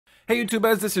Hey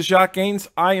YouTubers, this is Jacques.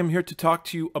 I am here to talk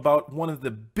to you about one of the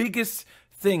biggest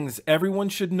things everyone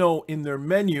should know in their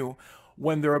menu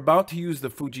when they're about to use the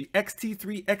Fuji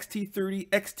X-T3, X-T30,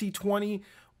 X-T20,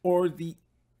 or the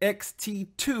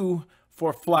X-T2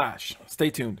 for flash. Stay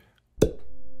tuned.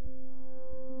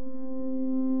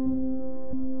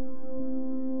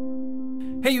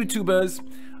 Hey YouTubers,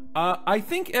 I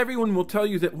think everyone will tell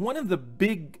you that one of the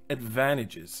big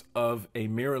advantages of a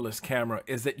mirrorless camera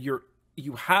is that you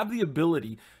have the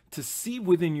ability to see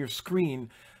within your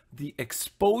screen the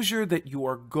exposure that you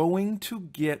are going to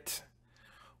get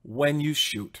when you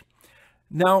shoot.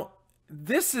 Now,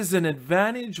 this is an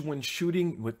advantage when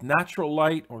shooting with natural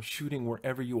light or shooting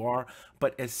wherever you are,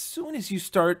 but as soon as you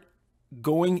start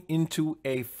going into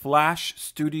a flash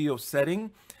studio setting,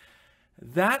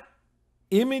 that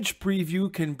image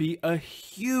preview can be a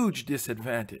huge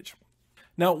disadvantage.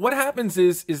 Now, what happens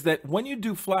is that when you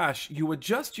do flash, you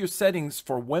adjust your settings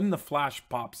for when the flash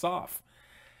pops off.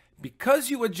 Because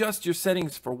you adjust your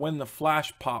settings for when the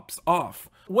flash pops off,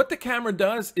 what the camera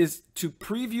does is to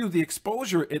preview the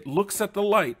exposure, it looks at the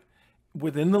light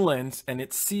within the lens and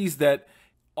it sees that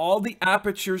all the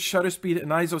aperture, shutter speed,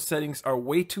 and ISO settings are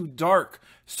way too dark.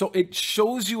 So it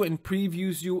shows you and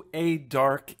previews you a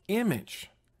dark image.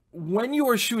 When you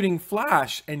are shooting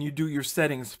flash and you do your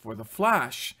settings for the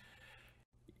flash,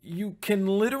 you can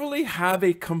literally have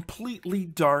a completely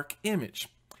dark image.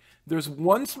 There's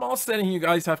one small setting you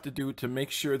guys have to do to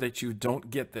make sure that you don't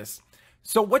get this.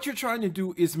 So what you're trying to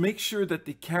do is make sure that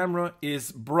the camera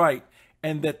is bright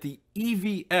and that the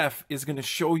EVF is going to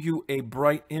show you a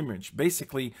bright image.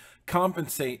 Basically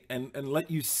compensate and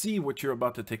let you see what you're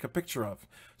about to take a picture of.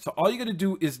 So all you got to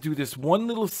do is do this one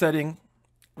little setting.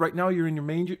 Right now you're in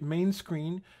your main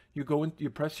screen. You go in,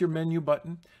 you press your menu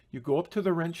button, you go up to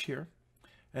the wrench here.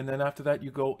 And then after that,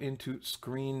 you go into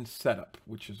screen setup,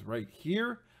 which is right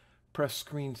here. Press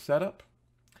screen setup.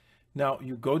 Now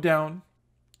you go down,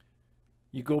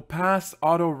 you go past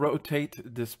auto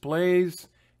rotate displays,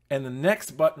 and the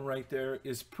next button right there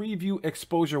is preview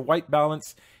exposure white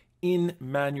balance in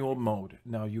manual mode.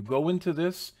 Now you go into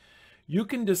this, you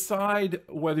can decide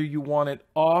whether you want it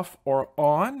off or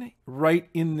on right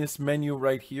in this menu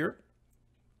right here.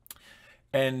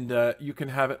 And you can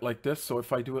have it like this. So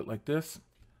if I do it like this,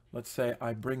 let's say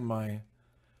I bring my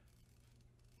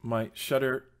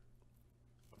shutter,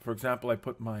 for example, I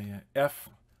put my F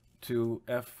to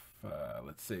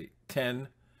let's say 10.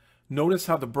 Notice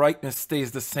how the brightness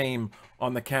stays the same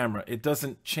on the camera. It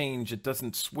doesn't change, it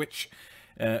doesn't switch.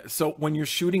 So when you're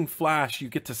shooting flash, you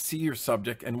get to see your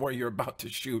subject and where you're about to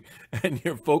shoot and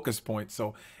your focus point.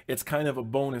 So it's kind of a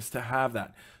bonus to have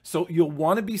that. So you'll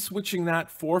want to be switching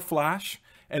that for flash.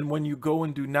 And when you go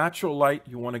and do natural light,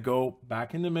 you want to go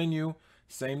back in the menu,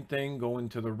 same thing, go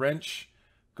into the wrench,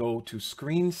 go to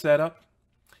screen setup,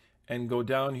 and go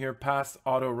down here past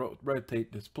auto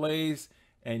rotate displays,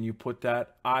 and you put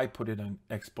that, I put it on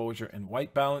exposure and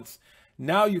white balance.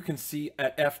 Now you can see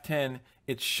at F10,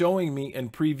 it's showing me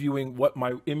and previewing what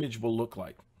my image will look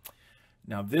like.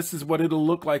 Now this is what it'll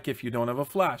look like if you don't have a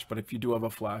flash, but if you do have a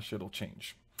flash, it'll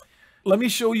change. Let me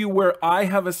show you where I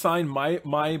have assigned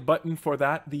my button for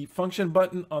that. The function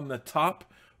button on the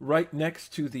top, right next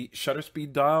to the shutter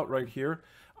speed dial right here.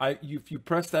 If you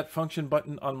press that function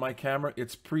button on my camera,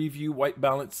 it's preview white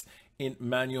balance in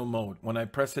manual mode. When I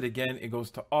press it again, it goes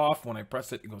to off. When I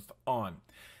press it, it goes to on.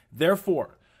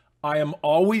 Therefore, I am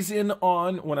always in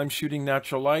on when I'm shooting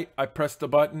natural light. I press the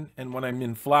button, and when I'm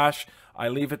in flash, I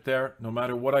leave it there no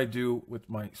matter what I do with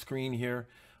my screen here.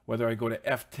 Whether I go to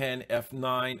F10,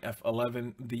 F9,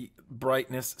 F11, the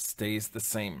brightness stays the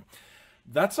same.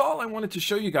 That's all I wanted to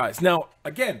show you guys. Now,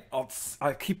 again,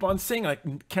 I keep on saying, I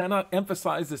cannot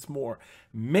emphasize this more.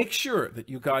 Make sure that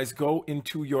you guys go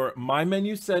into your My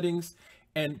Menu settings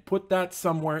and put that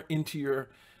somewhere into your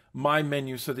My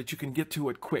Menu so that you can get to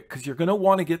it quick, because you're going to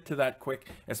want to get to that quick,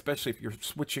 especially if you're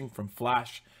switching from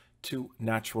flash to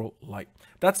natural light.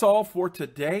 That's all for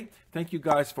today. Thank you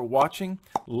guys for watching.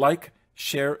 Like,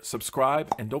 share,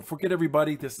 subscribe, and don't forget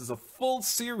everybody, this is a full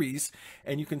series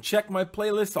and you can check my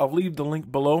playlist. I'll leave the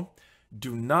link below.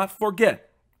 Do not forget,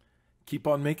 keep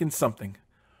on making something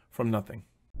from nothing.